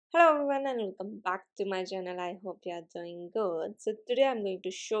Hello everyone and welcome back to my channel. I hope you are doing good. So today I'm going to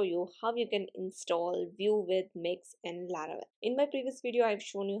show you how you can install Vue with Mix and Laravel. In my previous video I've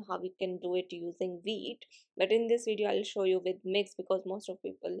shown you how you can do it using Vite, but in this video I'll show you with Mix because most of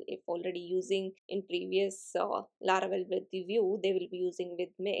people if already using in previous Laravel with the Vue they will be using with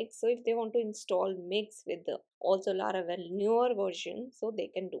Mix. So if they want to install Mix with the also Laravel newer version, so they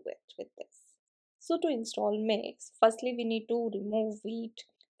can do it with this. So to install Mix, firstly we need to remove Vite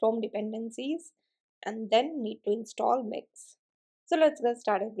from dependencies and then need to install Mix. So let's get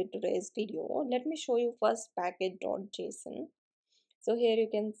started with today's video. Let me show you first package.json. So here you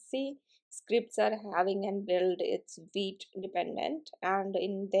can see scripts are having and build its Vite dependent, and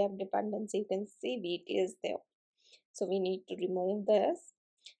in their dependency you can see Vite is there. So we need to remove this.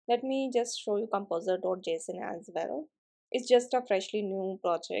 Let me just show you composer.json as well. It's just a freshly new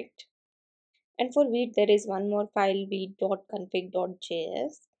project. And for Vite, there is one more file,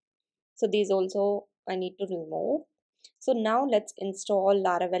 vite.config.js. So these also I need to remove. So now let's install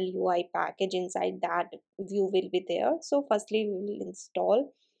Laravel UI package. Inside that Vue will be there. So firstly we will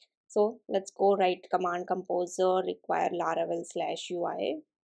install. So let's go write command composer require Laravel /UI.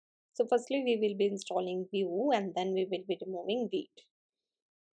 So firstly we will be installing Vue and then we will be removing Vite.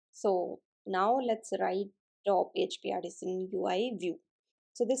 So now let's write PHP artisan UI Vue.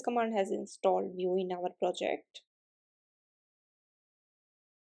 So this command has installed Vue in our project.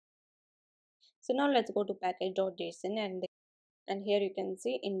 So now let's go to package.json and here you can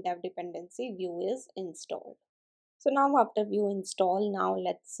see in dev dependency Vue is installed. So now after Vue install, now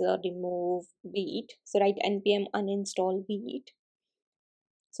let's remove vite. So write npm uninstall vite.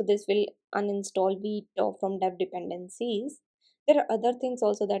 So this will uninstall vite from dev dependencies. There are other things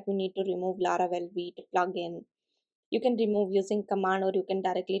also that we need to remove. Laravel vite plugin you can remove using command, or you can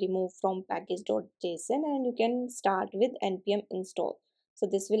directly remove from package.json, and you can start with npm install. So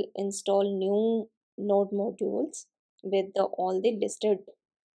this will install new node modules with all the listed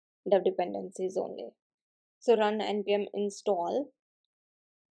dev dependencies only. So run npm install,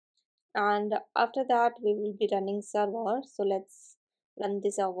 and after that we will be running server. So let's run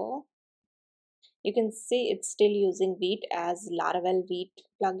the server. You can see it's still using vite as Laravel vite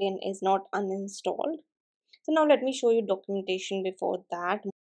plugin is not uninstalled. So now let me show you documentation before that.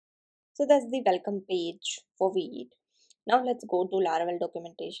 So that's the welcome page for Vite. Now let's go to Laravel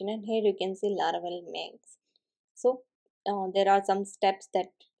documentation, and here you can see Laravel Mix. So there are some steps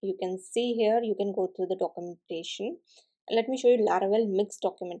that you can see here. You can go through the documentation. Let me show you Laravel Mix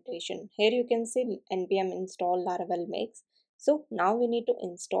documentation. Here you can see npm install Laravel Mix. So now we need to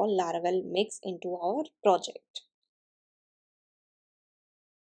install Laravel Mix into our project.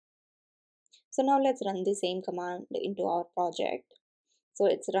 So now let's run the same command into our project. So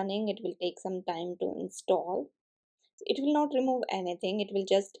it's running, it will take some time to install. It will not remove anything, it will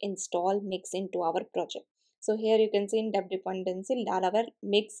just install Mix into our project. So here you can see in dev dependency Laravel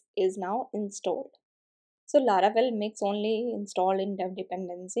Mix is now installed. So Laravel Mix only installed in dev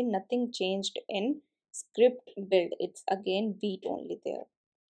dependency, nothing changed in script build. It's again Vite only there.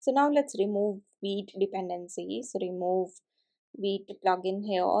 So now let's remove Vite dependency. So remove Vite plugin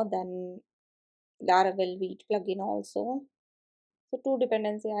here, then Laravel Vite plugin also. So two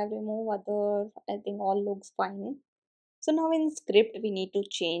dependency I have removed, other I think all looks fine. So now in script we need to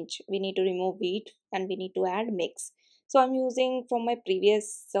change, we need to remove vite and we need to add mix. So I'm using from my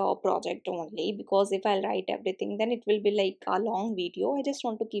previous project only, because if I'll write everything then it will be like a long video. I just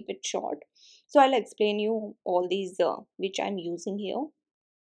want to keep it short. So I'll explain you all these which I'm using here.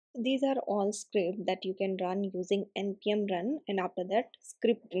 These are all script that you can run using npm run, and after that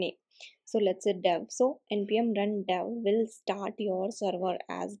script name. So let's say dev. So npm run dev will start your server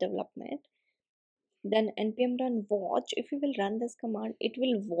as development. Then npm run watch, if you will run this command it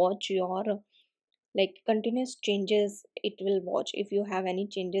will watch your like continuous changes. It will watch if you have any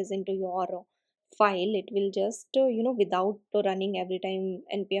changes into your file. It will just without running every time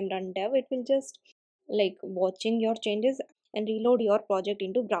npm run dev, it will just like watching your changes and reload your project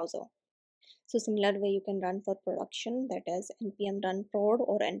into browser. So similar way you can run for production, that is npm run prod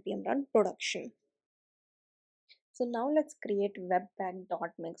or npm run production. So now let's create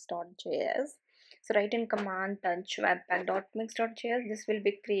webpack.mix.js. So write in command touch webpack.mix.js. This will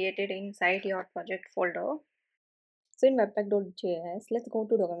be created inside your project folder. So in webpack.js, let's go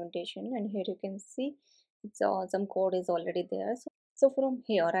to documentation, and here you can see it's some code is already there. So from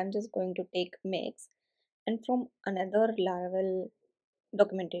here, I'm just going to take mix, and from another Laravel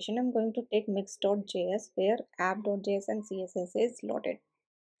documentation, I'm going to take mix.js where app.js and CSS is loaded.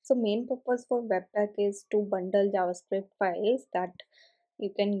 So main purpose for Webpack is to bundle JavaScript files that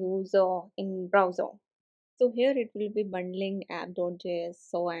you can use in browser. So here it will be bundling app.js,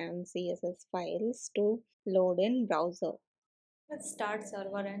 so and CSS files to load in browser. Let's start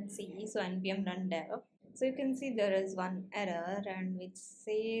server and see. So npm run dev. So you can see there is one error and which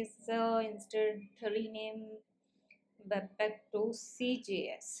says instead rename webpack to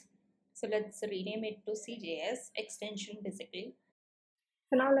CJS. So let's rename it to CJS extension basically.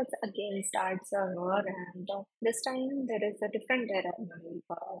 So now let's again start server and this time there is a different error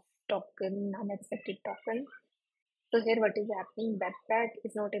token, unexpected token. So here what is happening, Webpack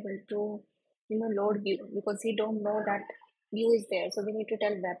is not able to load view because he don't know that view is there. So we need to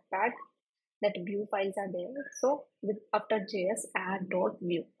tell Webpack that view files are there. So with after JS add dot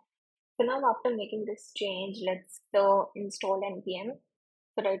view. So now after making this change, let's install npm.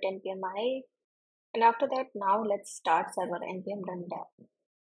 So write npm I and after that now let's start server npm run dev.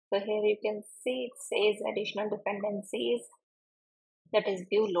 So here you can see it says additional dependencies, that is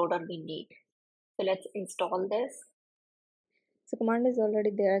view loader we need. So let's install this. So command is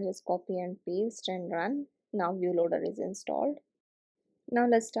already there, just copy and paste and run. Now view loader is installed. Now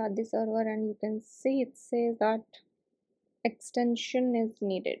let's start the server and you can see it says that extension is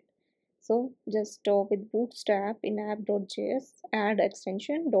needed. So just with bootstrap in app.js add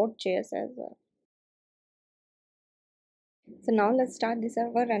extension.js as well. So now let's start the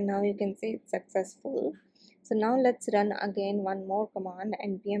server and now you can see it's successful. So now let's run again one more command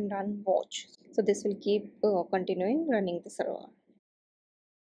npm run watch. So this will keep continuing running the server.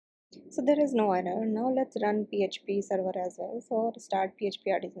 So there is no error. Now let's run PHP server as well. So start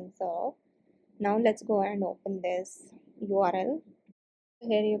PHP artisan serve. Now let's go and open this URL.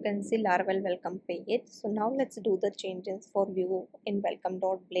 Here you can see Laravel welcome page. So now let's do the changes for view in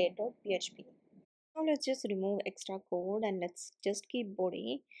welcome.blade.php. Now let's just remove extra code and let's just keep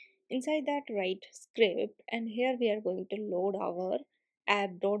body. Inside that write script and here we are going to load our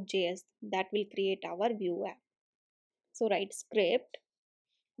app.js that will create our view app. So write script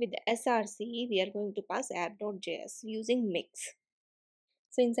with the src we are going to pass app.js using mix.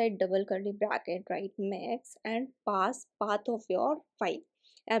 So inside double curly bracket write mix and pass path of your file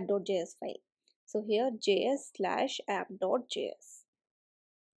app.js file. So here js slash app.js.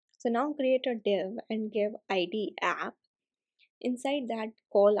 So now create a div and give id app. Inside that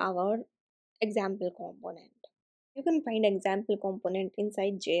call our example component. You can find example component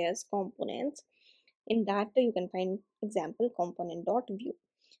inside JS components. In that you can find example component dot view.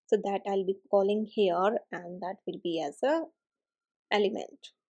 So that I'll be calling here and that will be as a element.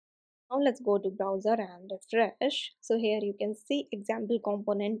 Now let's go to browser and refresh. So here you can see example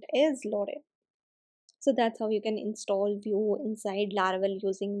component is loaded. So that's how you can install Vue inside Laravel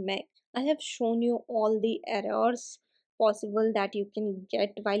using Mac. I have shown you all the errors possible that you can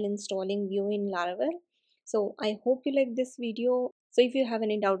get while installing Vue in Laravel. So I hope you like this video. So if you have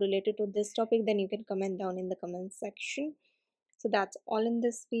any doubt related to this topic, then you can comment down in the comment section. So that's all in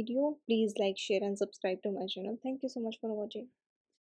this video. Please like, share and subscribe to my channel. Thank you so much for watching.